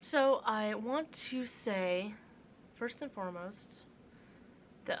So I want to say, first and foremost,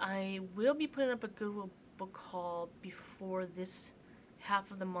 that I will be putting up a Goodwill book haul before this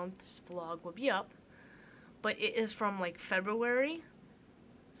half of the month's vlog will be up. But it is from like February,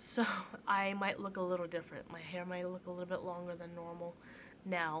 so I might look a little different. My hair might look a little bit longer than normal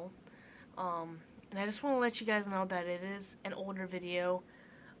now. And I just want to let you guys know that it is an older video.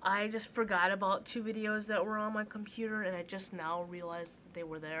 I just forgot about 2 videos that were on my computer, and I just now realized that they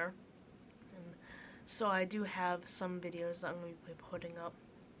were there. And so I do have some videos that I'm going to be putting up.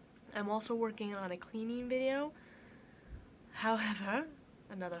 I'm also working on a cleaning video. However,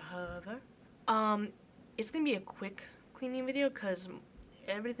 it's going to be a quick cleaning video because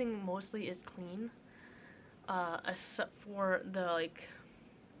everything mostly is clean, except for the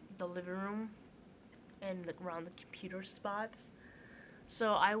living room and around the computer spots.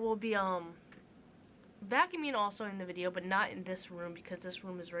 So I will be vacuuming also in the video, but not in this room because this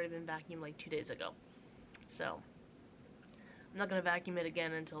room has already been vacuumed like 2 days ago. So I'm not gonna vacuum it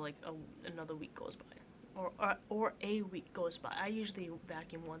again until like another week goes by, or a week goes by. I usually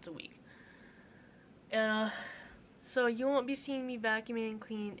vacuum once a week. So you won't be seeing me vacuuming and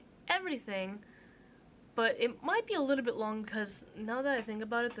cleaning everything, but it might be a little bit long because now that I think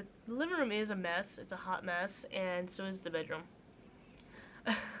about it, the living room is a mess. It's a hot mess, and so is the bedroom.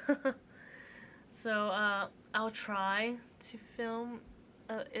 So I'll try to film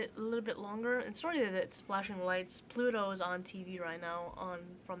it a little bit longer. And sorry that it's flashing lights. Pluto is on TV right now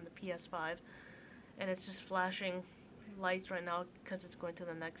from the PS5, and it's just flashing lights right now because it's going to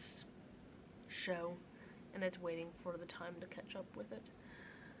the next show, and it's waiting for the time to catch up with it.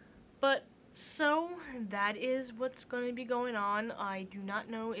 But so that is what's going to be going on. I do not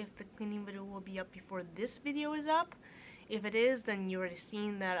know if the cleaning video will be up before this video is up. If it is, then you already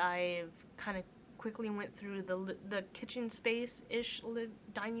seen that I've kind of quickly went through the kitchen space-ish,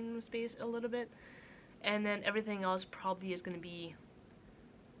 dining room space a little bit, and then everything else probably is going to be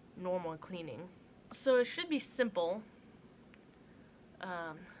normal cleaning. So it should be simple.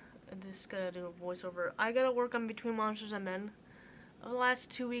 I'm just gonna do a voiceover. I gotta work on Between Monsters and Men. The last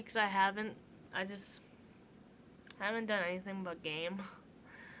 2 weeks I haven't. I just haven't done anything but game.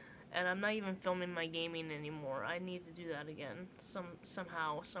 And I'm not even filming my gaming anymore. I need to do that again.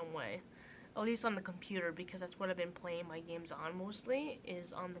 Somehow, some way. At least on the computer, because that's what I've been playing my games on mostly,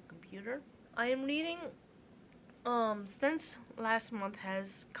 is on the computer. I am reading, since last month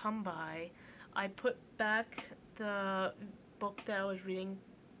has come by, I put back the book that I was reading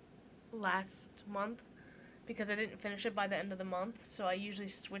last month because I didn't finish it by the end of the month. So I usually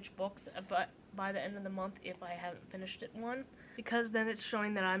switch books by the end of the month if I haven't finished it one, because then it's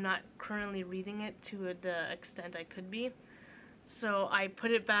showing that I'm not currently reading it to the extent I could be. So I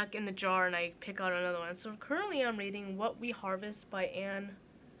put it back in the jar and I pick out another one. So currently I'm reading What We Harvest by Anne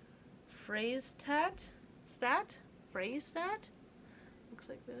Freistat. Looks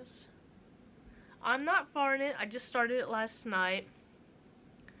like this. I'm not far in it. I just started it last night.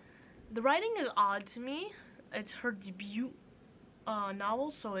 The writing is odd to me. It's her debut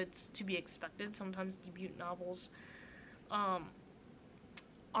novel, so it's to be expected. Sometimes debut novels aren't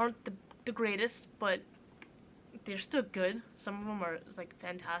the greatest, but they're still good. Some of them are like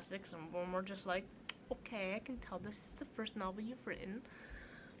fantastic. Some of them are just like, okay, I can tell this is the first novel you've written.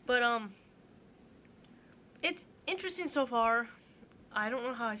 But it's interesting so far. I don't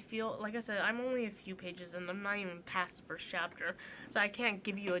know how I feel. Like I said, I'm only a few pages and I'm not even past the first chapter, so I can't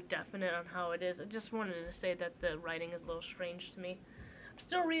give you a definite on how it is. I just wanted to say that the writing is a little strange to me. I'm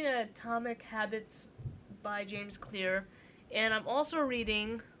still reading Atomic Habits by James Clear, and I'm also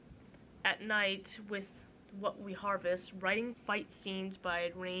reading at night with What We Harvest, Writing Fight Scenes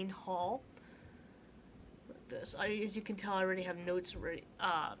by Rain Hall. Like this. As you can tell, I already have notes already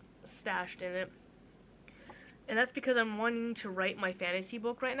stashed in it. And that's because I'm wanting to write my fantasy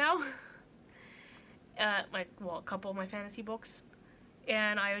book right now. A couple of my fantasy books.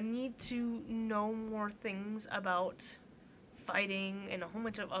 And I need to know more things about fighting and a whole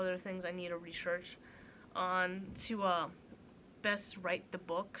bunch of other things I need to research on to best write the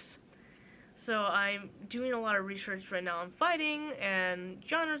books. So I'm doing a lot of research right now on fighting and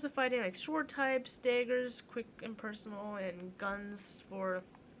genres of fighting, like sword types, daggers, quick and personal, and guns for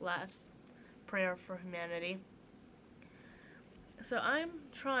last prayer for humanity. So I'm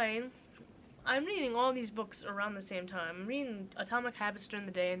reading all these books around the same time. I'm reading Atomic Habits during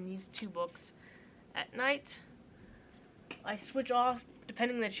the day and these 2 books at night. I switch off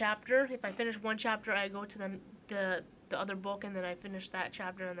depending on the chapter. If I finish one chapter, I go to the other book, and then I finish that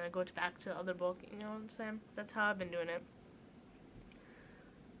chapter, and then I go back to the other book. You know what I'm saying? That's how I've been doing it.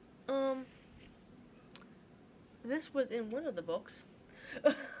 This was in one of the books.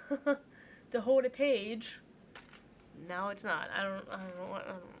 to hold a page. Now it's not. I don't know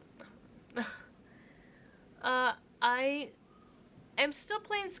what. I am still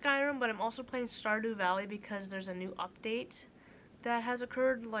playing Skyrim, but I'm also playing Stardew Valley because there's a new update that has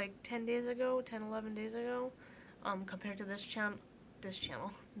occurred like 11 days ago. Compared to this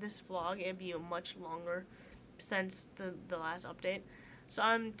vlog, it'd be much longer since the last update. So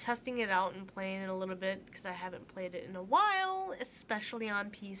I'm testing it out and playing it a little bit because I haven't played it in a while, especially on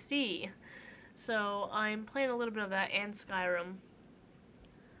PC. So I'm playing a little bit of that and Skyrim.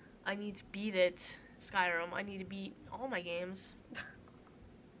 I need to beat it. Skyrim. I need to beat all my games.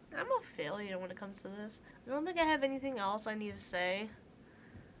 I'm a failure when it comes to this. I don't think I have anything else I need to say.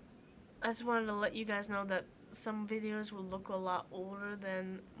 I just wanted to let you guys know that some videos will look a lot older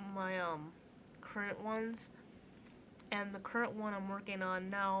than my current ones. And the current one I'm working on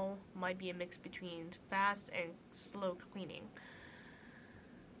now might be a mix between fast and slow cleaning.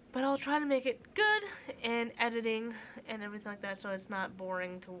 But I'll try to make it good and editing and everything like that so it's not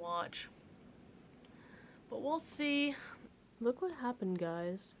boring to watch. But we'll see. Look what happened,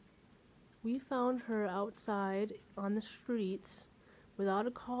 guys. We found her outside on the streets without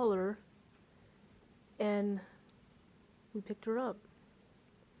a collar and we picked her up.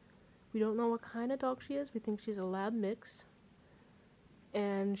 We don't know what kind of dog she is. We think she's a lab mix.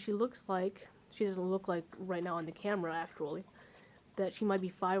 And she doesn't look like right now on the camera actually, that she might be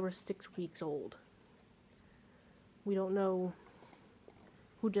 5 or 6 weeks old. We don't know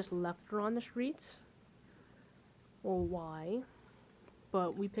who just left her on the streets or why,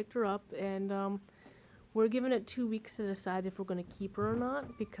 but we picked her up and we're giving it 2 weeks to decide if we're going to keep her or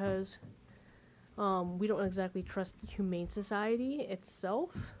not because we don't exactly trust the Humane Society itself.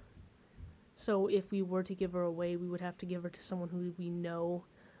 So if we were to give her away, we would have to give her to someone who we know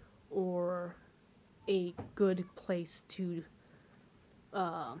or a good place to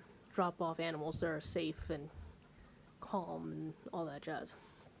drop off animals that are safe and calm and all that jazz.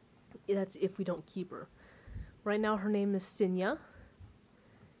 That's if we don't keep her. Right now her name is Signe.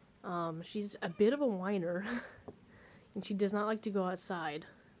 She's a bit of a whiner and she does not like to go outside.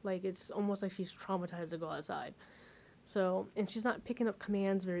 Like, it's almost like she's traumatized to go outside. So, and she's not picking up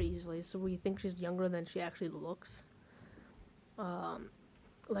commands very easily, so we think she's younger than she actually looks.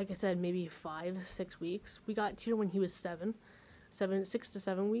 Like I said, maybe 5, 6 weeks. We got Tyr when he was 6 to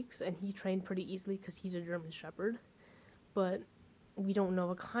 7 weeks, and he trained pretty easily because he's a German Shepherd. But we don't know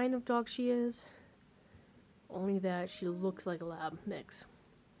what kind of dog she is, only that she looks like a lab mix.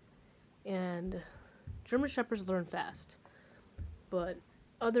 And German Shepherds learn fast, but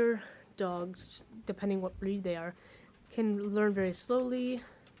other dogs, depending what breed they are, can learn very slowly,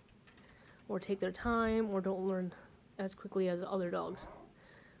 or take their time, or don't learn as quickly as other dogs.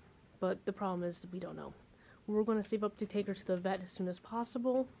 But the problem is we don't know. We're going to save up to take her to the vet as soon as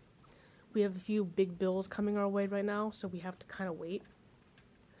possible. We have a few big bills coming our way right now, so we have to kind of wait.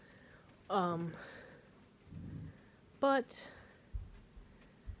 But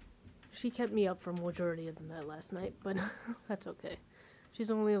she kept me up for a majority of the night last night, but that's okay. She's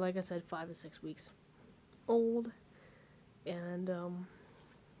only, like I said, 5 to 6 weeks old, and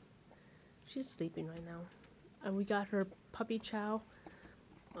she's sleeping right now. And we got her puppy chow,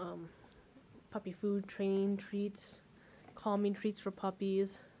 puppy food, training treats, calming treats for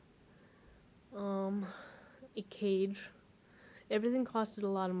puppies, a cage. Everything costed a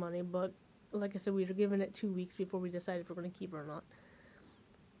lot of money, but like I said, we were giving it 2 weeks before we decided if we're going to keep her or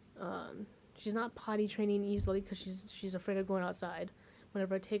not. She's not potty training easily because she's afraid of going outside.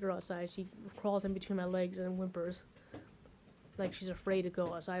 Whenever I take her outside, she crawls in between my legs and whimpers. Like she's afraid to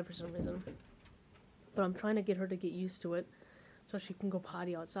go outside for some reason. But I'm trying to get her to get used to it so she can go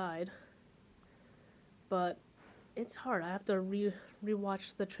potty outside. But it's hard. I have to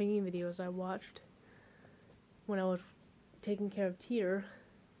rewatch the training videos I watched when I was taking care of Tyr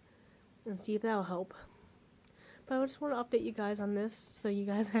and see if that'll help. But I just want to update you guys on this so you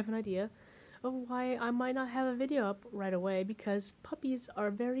guys have an idea of why I might not have a video up right away, because puppies are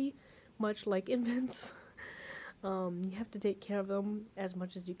very much like infants. You have to take care of them as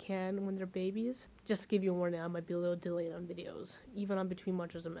much as you can when they're babies. Just to give you a warning, I might be a little delayed on videos, even on Between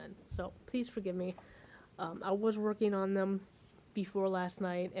Munchers and Men. So please forgive me. I was working on them before last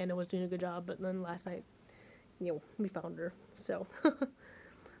night, and I was doing a good job, but then last night, we found her. So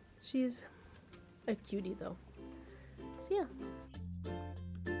she's a cutie though. So yeah.